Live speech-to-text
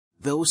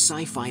Those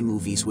sci-fi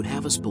movies would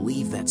have us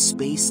believe that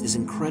space is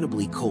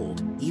incredibly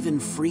cold, even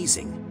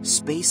freezing.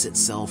 Space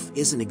itself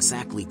isn't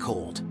exactly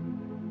cold.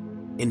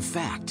 In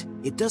fact,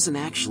 it doesn't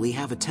actually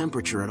have a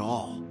temperature at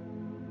all.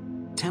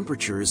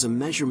 Temperature is a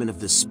measurement of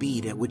the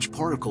speed at which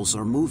particles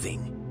are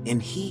moving,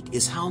 and heat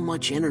is how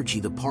much energy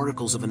the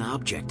particles of an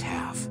object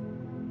have.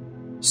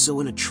 So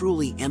in a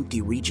truly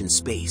empty region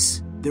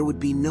space, there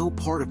would be no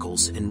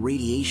particles and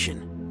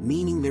radiation,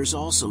 meaning there's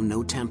also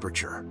no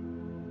temperature.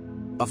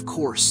 Of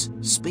course,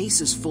 space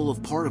is full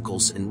of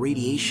particles and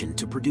radiation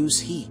to produce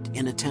heat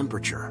and a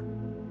temperature.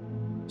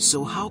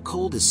 So how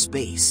cold is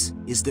space?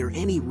 Is there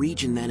any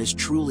region that is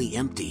truly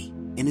empty,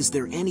 and is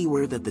there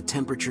anywhere that the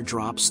temperature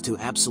drops to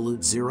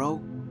absolute zero?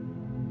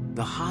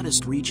 The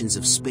hottest regions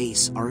of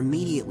space are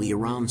immediately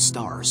around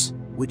stars,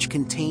 which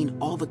contain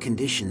all the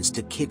conditions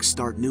to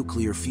kickstart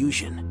nuclear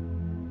fusion.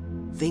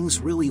 Things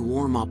really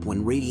warm up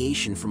when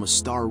radiation from a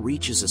star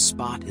reaches a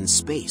spot in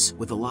space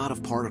with a lot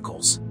of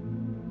particles.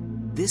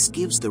 This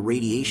gives the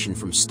radiation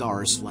from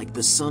stars like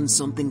the sun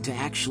something to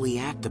actually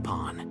act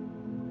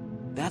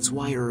upon. That's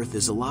why Earth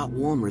is a lot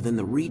warmer than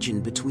the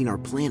region between our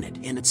planet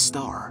and its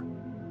star.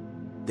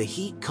 The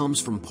heat comes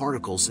from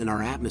particles in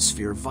our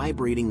atmosphere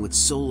vibrating with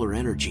solar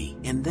energy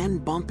and then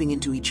bumping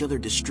into each other,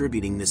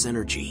 distributing this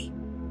energy.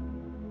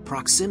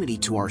 Proximity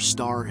to our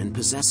star and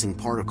possessing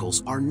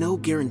particles are no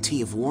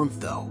guarantee of warmth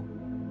though.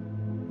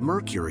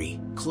 Mercury,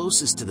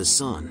 closest to the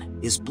Sun,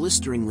 is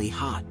blisteringly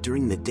hot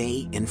during the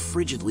day and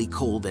frigidly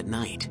cold at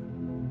night.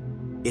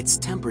 Its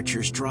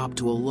temperatures drop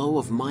to a low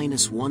of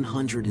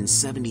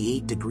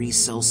 -178 degrees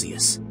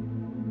Celsius.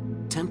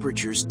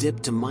 Temperatures dip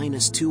to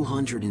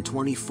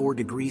 -224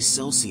 degrees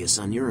Celsius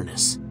on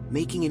Uranus,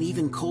 making it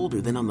even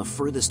colder than on the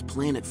furthest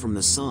planet from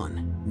the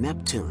Sun,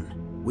 Neptune,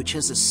 which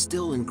has a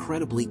still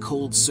incredibly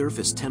cold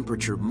surface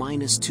temperature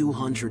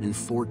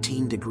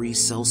 -214 degrees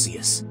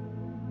Celsius.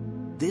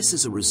 This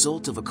is a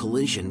result of a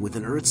collision with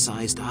an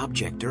Earth-sized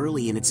object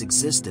early in its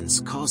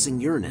existence,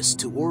 causing Uranus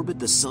to orbit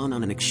the Sun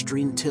on an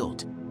extreme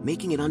tilt,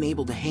 making it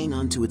unable to hang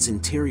on to its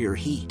interior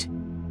heat.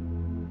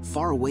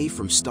 Far away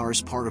from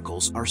stars,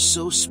 particles are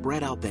so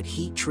spread out that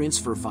heat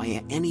transfer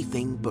via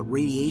anything but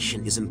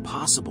radiation is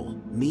impossible,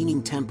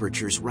 meaning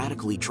temperatures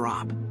radically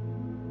drop.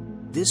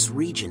 This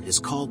region is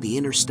called the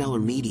interstellar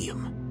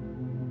medium.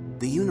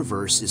 The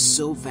universe is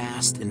so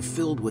vast and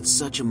filled with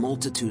such a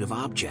multitude of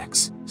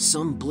objects,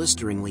 some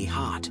blisteringly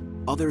hot,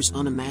 others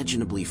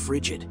unimaginably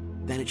frigid,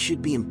 that it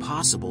should be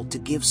impossible to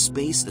give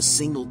space a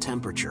single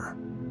temperature.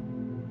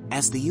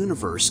 As the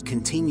universe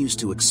continues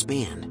to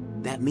expand,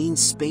 that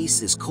means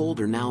space is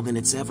colder now than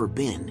it's ever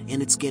been,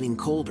 and it's getting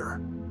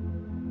colder.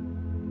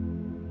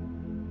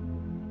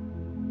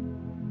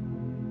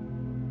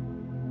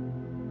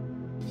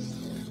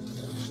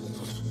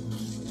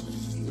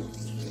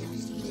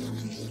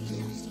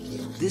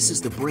 This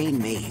is the Brain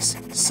Maze,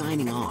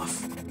 signing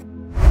off.